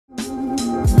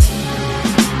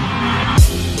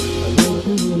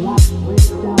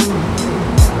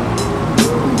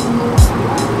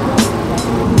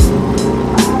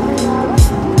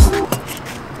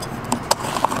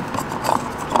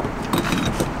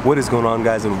What is going on,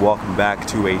 guys, and welcome back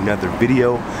to another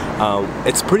video.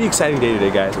 It's a pretty exciting day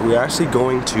today, guys. We're actually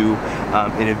going to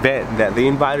an event that they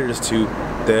invited us to.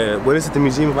 The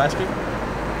Museum of Ice Cream?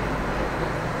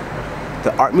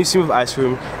 The Art Museum of Ice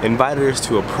Cream invited us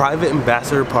to a private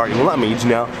ambassador party. Well, not me,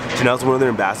 Jenelle. Jenelle's one of their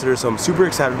ambassadors, so I'm super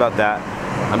excited about that.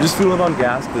 I'm just feeling on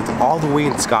gas because it's all the way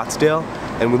in Scottsdale,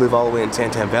 and we live all the way in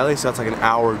Santan Valley, so that's like an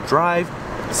hour drive.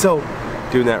 So,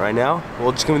 doing that right now.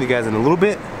 We'll just come with you guys in a little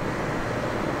bit.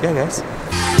 Yeah, guys.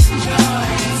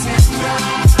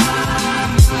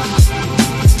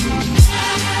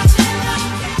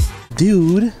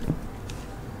 Dude.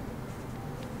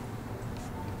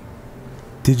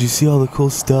 Did you see all the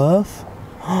cool stuff?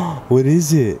 What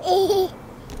is it?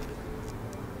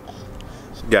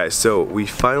 Guys, so we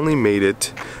finally made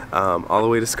it all the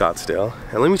way to Scottsdale.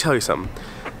 And let me tell you something.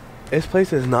 This place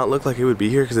does not look like it would be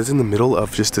here because it's in the middle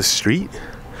of just a street.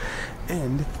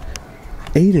 And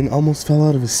Ayden almost fell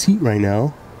out of his seat right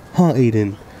now. Huh,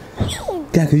 Ayden? Yeah,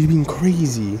 because you're being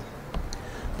crazy.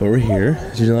 But we're here.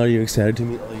 Jenelle, are you excited to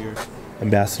meet all your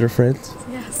ambassador friends?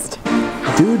 Yes.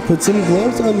 Dude, put some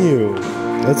gloves on you.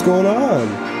 What's going on?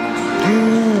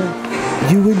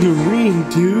 You in the ring,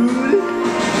 dude.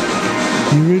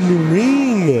 You're in the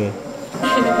ring.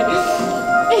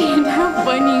 Ayden, how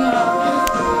funny you are.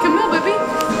 Come on, baby.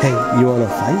 Hey, you want to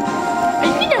fight? Are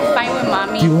you going to fight with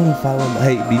mommy? Do you want to fight with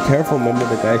Hey, be careful, remember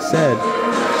the guy said.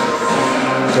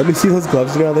 Let me see those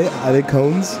gloves now. Are they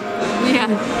cones? Yeah.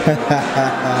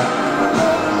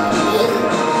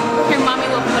 Here, mommy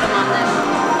will put them on then.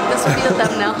 This will be the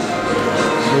thumbnail.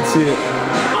 Let's see it.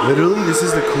 Literally, this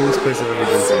is the coolest place I've ever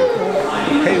been to.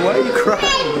 Hey, why are you crying?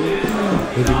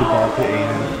 Look at the ball pit,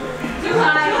 Ayden.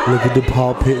 Look at the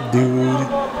ball pit, dude.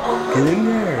 Get in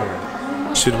there.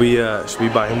 Should we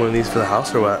buy him one of these for the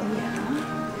house or what?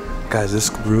 Guys,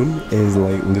 this room is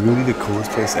like literally the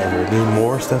coolest place ever. There's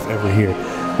more stuff ever here.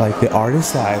 Like the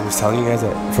artist that I was telling you guys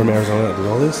that from Arizona that did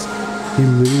all this, he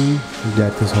literally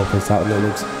decked this whole place out and it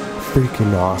looks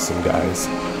freaking awesome, guys.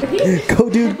 Go,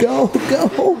 dude, go,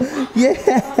 go. Yeah,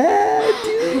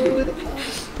 dude.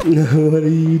 What are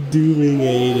you doing,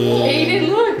 Ayden? Ayden,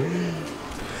 look.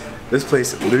 This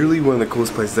place, literally one of the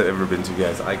coolest places I've ever been to,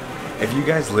 guys. Like, if you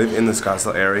guys live in the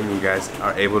Scottsdale area and you guys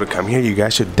are able to come here, you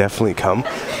guys should definitely come.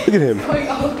 Look at him.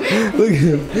 Look at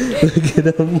him. Look at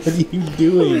him. What are you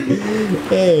doing?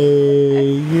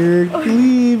 Hey, you're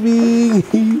leaving.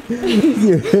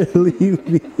 You're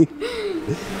leaving.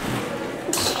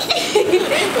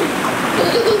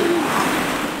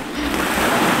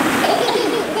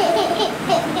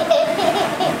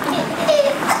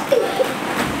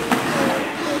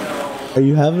 Are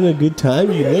you having a good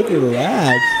time? You look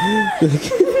relaxed.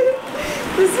 This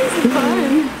is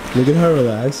fun. Look at how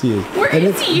relaxed he is. Where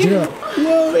is he?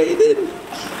 Whoa, Ayden.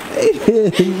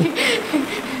 Ayden.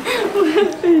 What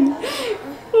happened?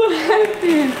 What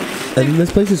happened? I think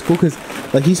this place is cool because,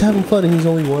 like, he's having fun and he's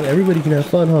only one. Everybody can have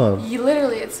fun, huh?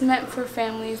 Literally, it's meant for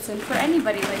families and for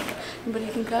anybody. Like, anybody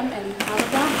can come and have a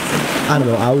blast. I don't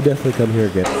know. I would definitely come here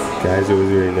again. Guys, it was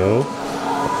already know.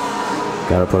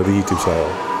 Gotta plug the YouTube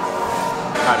channel.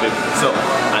 Alright, dude. So,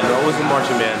 I know it was a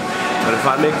marching band, but if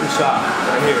I make the shot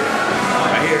right here,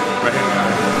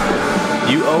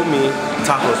 you owe me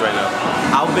tacos right now.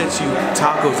 I'll bet you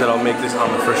tacos that I'll make this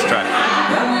on the first try.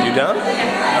 You down?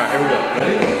 Alright, here we go.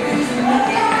 Ready?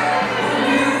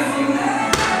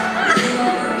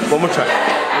 One more try.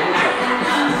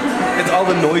 It's all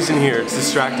the noise in here. It's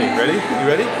distracting. Ready? You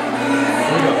ready?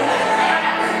 Here we go.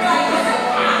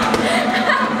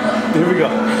 Here we go.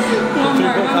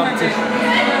 Competition.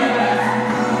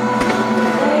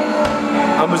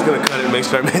 I'm just gonna cut it and make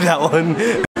sure I made that one.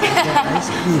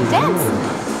 Dance.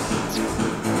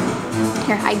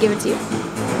 Here, I give it to you.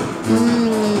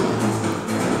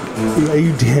 Are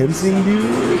you dancing,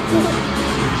 dude?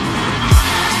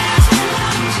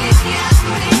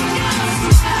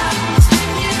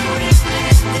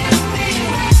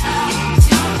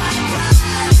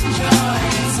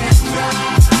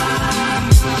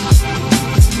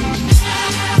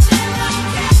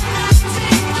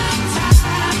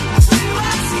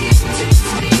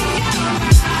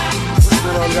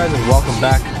 Guys, and welcome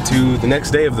back to the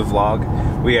next day of the vlog.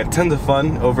 We had tons of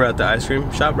fun over at the ice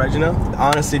cream shop, right, Jenelle?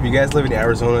 Honestly, if you guys live in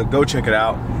Arizona, go check it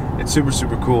out. It's super,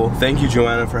 super cool. Thank you,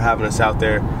 Joanna, for having us out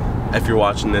there. If you're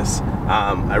watching this,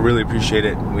 I really appreciate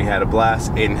it. We had a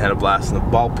blast. Ayden had a blast in the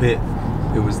ball pit.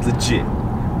 It was legit.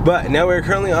 But now we're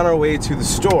currently on our way to the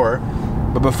store.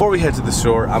 But before we head to the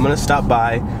store, I'm gonna stop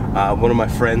by one of my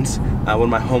friends, one of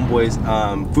my homeboys'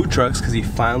 food trucks because he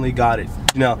finally got it.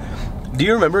 Now, do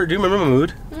you remember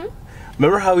Mahmood?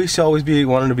 Remember how we used to always be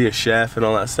wanting to be a chef and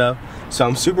all that stuff? So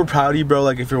I'm super proud of you, bro.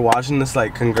 Like, if you're watching this,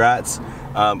 like, congrats.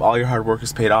 All your hard work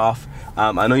is paid off.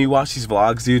 I know you watch these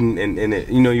vlogs, dude, and it,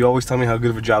 you know, you always tell me how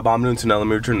good of a job I'm doing, so now let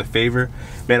me return the favor.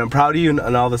 Man, I'm proud of you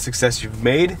and all the success you've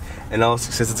made and all the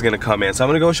success that's gonna come, man. So I'm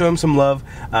gonna go show him some love.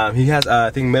 He has,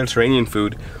 I think, Mediterranean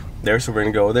food there, so we're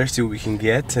gonna go there, see what we can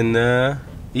get and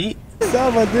eat. What's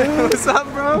up, my dude? What's up,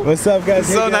 bro? What's up, guys?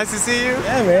 So nice to see you.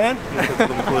 Yeah, man. Let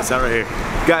me pull this out right here.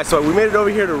 Guys, so we made it over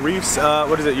here to Reef's,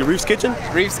 what is it, your Reef's Kitchen?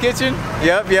 Reef's Kitchen?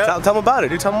 Yep. Tell them about it,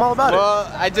 dude. Tell them all about it.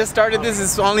 Well, I just started this.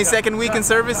 It's only second week in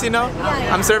service, you know.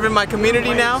 I'm serving my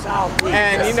community now.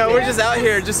 And, you know, we're just out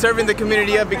here just serving the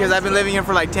community up because I've been living here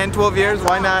for like 10, 12 years.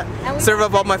 Why not serve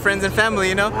up all my friends and family,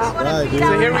 you know? Right, dude.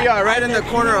 So here we are, right in the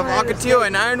corner of Ocotillo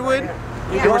and Ironwood.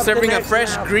 We're serving up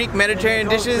fresh Greek Mediterranean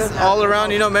dishes all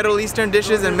around, you know, Middle Eastern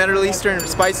dishes and Middle Eastern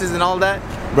spices and all that.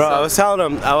 Bro, so, I was telling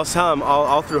him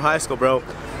all through high school, bro,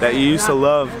 that you used to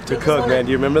love to cook, man.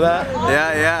 Do you remember that?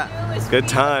 Yeah. Good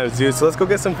times, dude. So let's go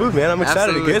get some food, man. I'm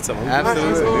excited to get some.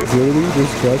 Absolutely. Literally,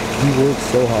 this truck, he works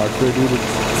so hard for it, dude.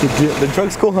 It's legit. The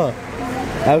truck's cool, huh?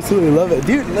 Absolutely love it.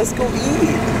 Dude, let's go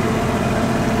eat.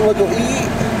 Let's go eat.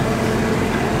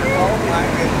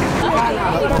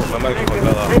 Oh my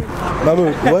goodness.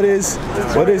 Mamu, what is it,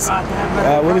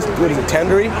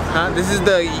 tandoori? This is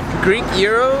the Greek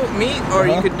gyro meat, or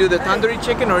you could do the tandoori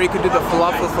chicken, or you could do the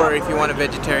falafel for if you want a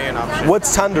vegetarian option.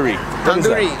 What's tandoori?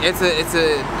 Tandoori, it's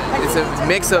a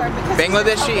mix of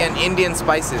Bangladeshi and Indian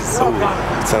spices. Oh,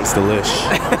 it sounds delish.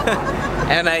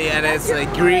 and it's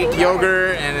like Greek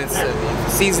yogurt and it's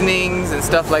seasonings and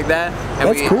stuff like that. And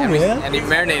That's cool, man. And you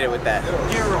marinate it with that.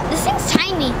 This thing's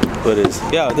tiny. What is?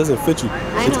 Yeah, it doesn't fit you.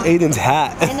 It's Ayden's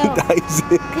hat. I know.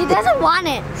 He doesn't want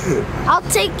it. I'll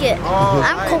take it.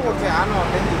 I'm cold.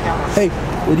 Hey,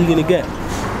 what are you gonna get,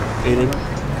 Ayden?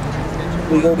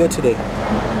 What are you gonna get today?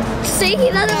 See,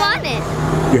 he doesn't want it.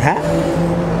 Your hat?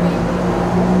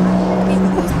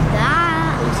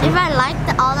 That. If I like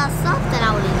all that stuff, then I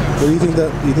will eat it. What do you think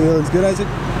that? You think that looks good, Isaac?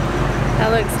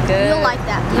 That looks good. You'll like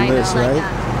that. I know. Nice, right?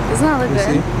 Doesn't that look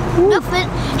good? Nothing.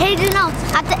 Hey, Jenelle,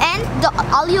 at the end,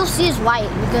 all you'll see is white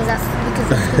because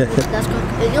that's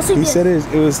good. You'll see. He said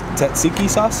it was tzatziki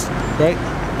sauce, right?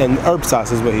 And herb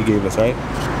sauce is what he gave us, right?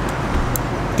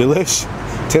 Delish.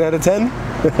 10 out of 10?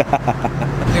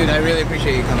 Dude, I really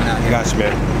appreciate you coming out here. Gotcha,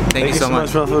 man. Thank you so much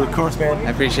for the course, man.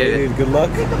 I appreciate it. Dude, good luck.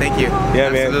 Thank you. Yeah,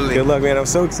 Absolutely. man. Good luck, man. I'm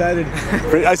so excited.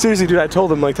 I seriously, dude, I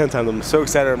told him like 10 times. I'm so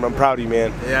excited. I'm proud of you,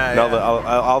 man. Yeah, and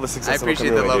all the success. I appreciate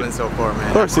the love and support, man.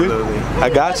 Of course, dude. Absolutely. I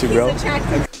got you, bro.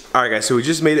 All right, guys. So we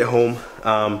just made it home.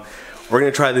 We're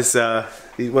gonna try this. What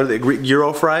are they? Greek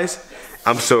gyro fries.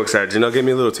 I'm so excited. Janelle gave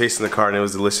me a little taste in the car, and it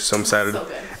was delicious. So I'm excited. So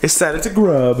good. It's sad. It's a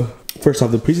grub. First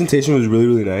off, the presentation was really,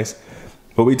 really nice.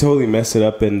 But we totally messed it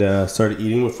up and started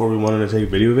eating before we wanted to take a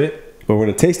video of it. But we're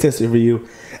gonna taste test it for you.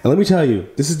 And let me tell you,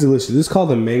 this is delicious. This is called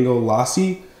the mango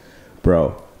lassi.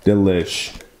 Bro,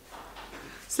 delish.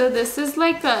 So this is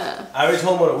like a... I already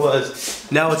told him what it was.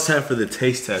 Now it's time for the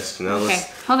taste test. You know, Okay,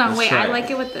 hold on, wait, try I it. like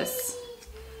it with this.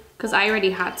 Because I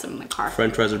already had some in the car.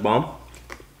 French fries are bomb.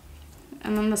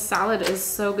 And then the salad is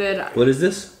so good. What is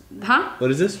this? Huh? What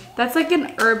is this? That's like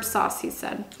an herb sauce, he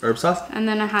said. Herb sauce? And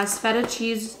then it has feta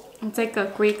cheese. It's like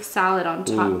a Greek salad on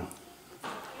top. Ooh.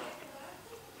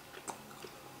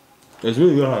 It's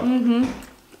really good, huh? Mm-hmm.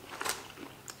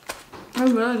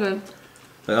 It's really good.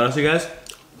 Like, honestly, guys,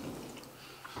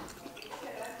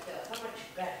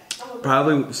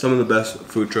 probably some of the best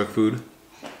food truck food.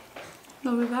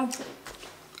 Not be bad.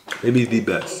 Maybe the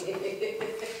best.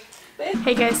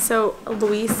 Hey guys, so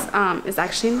Luis is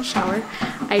actually in the shower.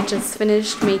 I just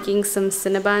finished making some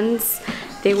Cinnabons.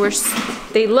 They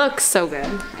look so good.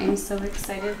 I'm so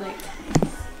excited. Like,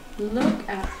 look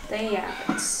at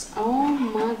that. Oh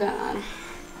my god.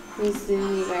 Let me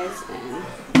zoom you guys in.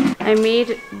 I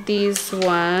made these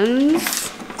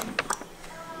ones.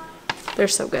 They're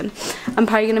so good. I'm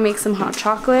probably gonna make some hot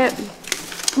chocolate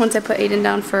once I put Ayden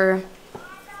down for,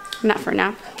 not for a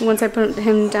nap. Once I put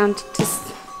him down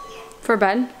for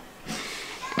bed,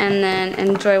 and then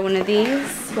enjoy one of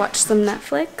these, watch some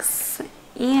Netflix,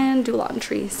 and do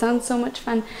laundry. Sounds so much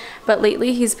fun. But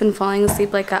lately he's been falling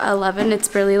asleep like at 11. It's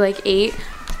barely like 8.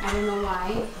 I don't know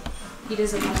why. He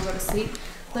doesn't want to go to sleep.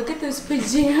 Look at those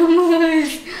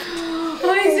pajamas. Oh,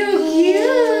 so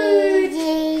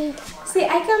cute. See,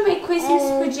 I got my Christmas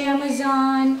pajamas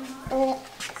on.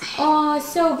 Oh,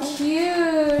 so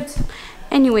cute.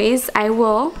 Anyways, I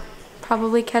will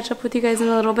probably catch up with you guys in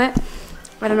a little bit.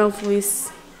 I don't know if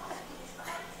Luis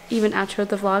even outroed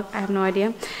the vlog. I have no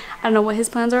idea. I don't know what his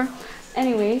plans are.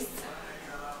 Anyways,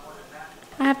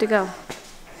 I have to go.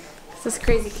 It's this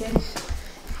crazy kid.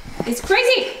 It's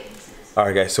crazy.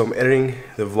 Alright guys, so I'm editing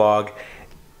the vlog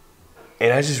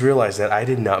and I just realized that I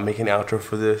did not make an outro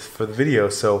for the video.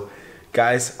 So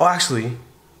guys, oh actually,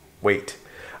 wait.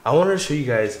 I wanted to show you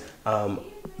guys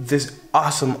this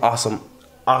awesome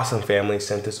family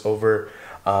sent us over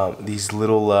these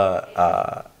little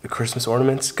Christmas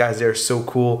ornaments. Guys, they're so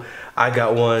cool. I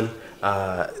got one,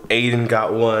 Ayden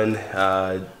got one,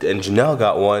 and Jenelle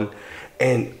got one,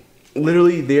 and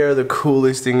literally they are the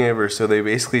coolest thing ever. So they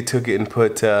basically took it and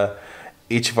put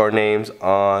each of our names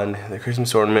on the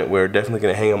Christmas ornament. We're definitely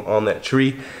gonna hang them on that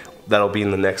tree. That'll be in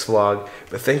the next vlog.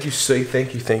 But thank you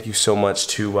so much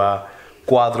to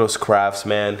Cuadros Crafts,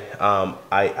 man.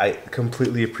 I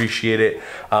completely appreciate it.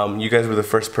 You guys were the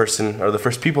first person, or the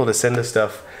first people to send us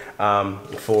stuff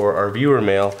for our viewer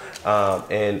mail,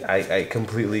 and I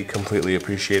completely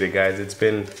appreciate it, guys. It's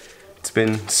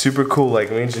been super cool.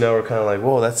 Like me and Jenelle were kind of like,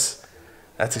 whoa, that's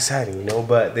exciting, you know.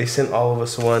 But they sent all of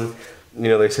us one. You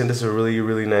know, they sent us a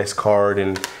really nice card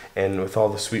and with all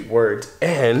the sweet words,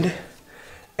 and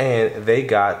they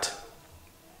got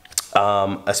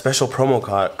a special promo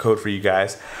code for you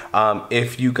guys.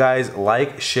 If you guys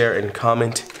like, share, and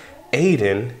comment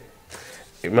Ayden,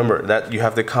 remember that you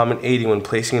have to comment Ayden when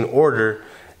placing an order.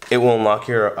 It will unlock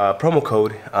your promo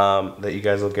code that you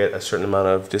guys will get a certain amount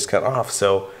of discount off.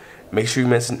 So make sure you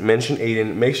mention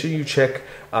Ayden. Make sure you check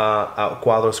out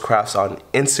Cuadros Crafts on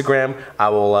Instagram. I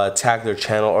will tag their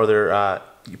channel or their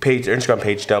page, their Instagram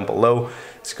page down below,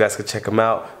 so you guys can check them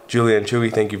out. Julia and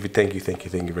Chewy, thank you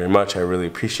very much. I really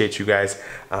appreciate you guys.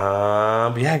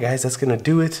 But yeah, guys, that's gonna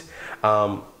do it.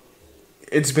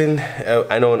 It's been,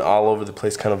 I know, an all over the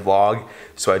place kind of vlog,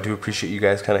 so I do appreciate you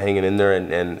guys kind of hanging in there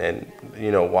and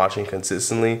you know, watching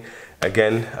consistently.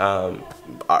 Again,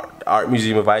 Art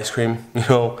Museum of Ice Cream, you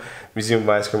know, Museum of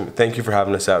Ice Cream, thank you for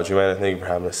having us out. Joanna, thank you for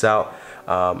having us out.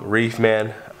 Reef,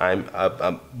 man, I'm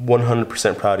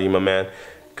 100% proud of you, my man.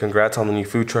 Congrats on the new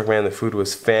food truck, man. The food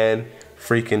was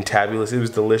freaking tabulous. It was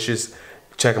delicious.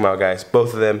 Check them out, guys,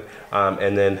 both of them.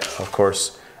 And then, of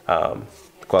course,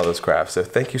 Cuadros Crafts. So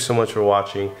thank you so much for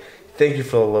watching. Thank you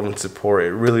for the love and support.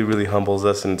 It really humbles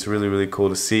us, and it's really cool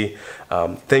to see.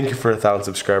 Thank you for 1,000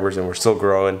 subscribers, and we're still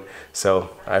growing.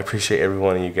 So I appreciate every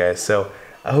one of you guys. So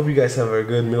I hope you guys have a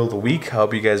good middle of the week. I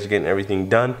hope you guys are getting everything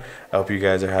done. I hope you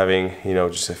guys are having, you know,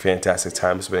 just a fantastic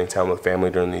time spending time with family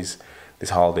during these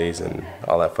holidays and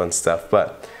all that fun stuff.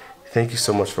 But thank you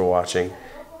so much for watching.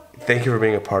 Thank you for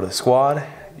being a part of the squad.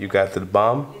 You got the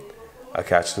bomb. I'll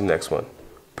catch you in the next one.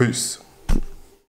 Peace.